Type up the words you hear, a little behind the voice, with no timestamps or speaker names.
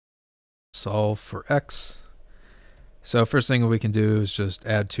solve for x. So first thing we can do is just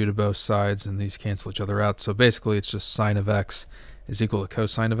add 2 to both sides, and these cancel each other out. So basically it's just sine of x is equal to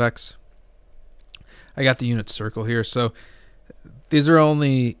cosine of x. I got the unit circle here, so these are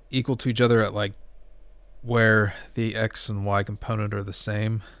only equal to each other at like where the x and y component are the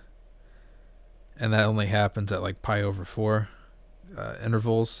same, and that only happens at like pi over 4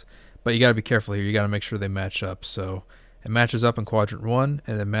 intervals. But you got to be careful here. You got to make sure they match up. So it matches up in quadrant 1,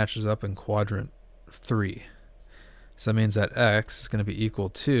 and it matches up in quadrant 3. So that means that x is going to be equal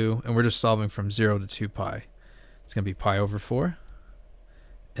to, and we're just solving from 0 to 2 pi. It's going to be pi over 4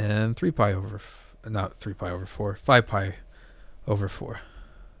 and 3 pi over, not 3 pi over 4, 5 pi over 4. And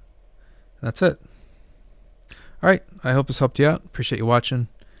that's it. All right, I hope this helped you out. Appreciate you watching.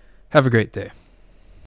 Have a great day.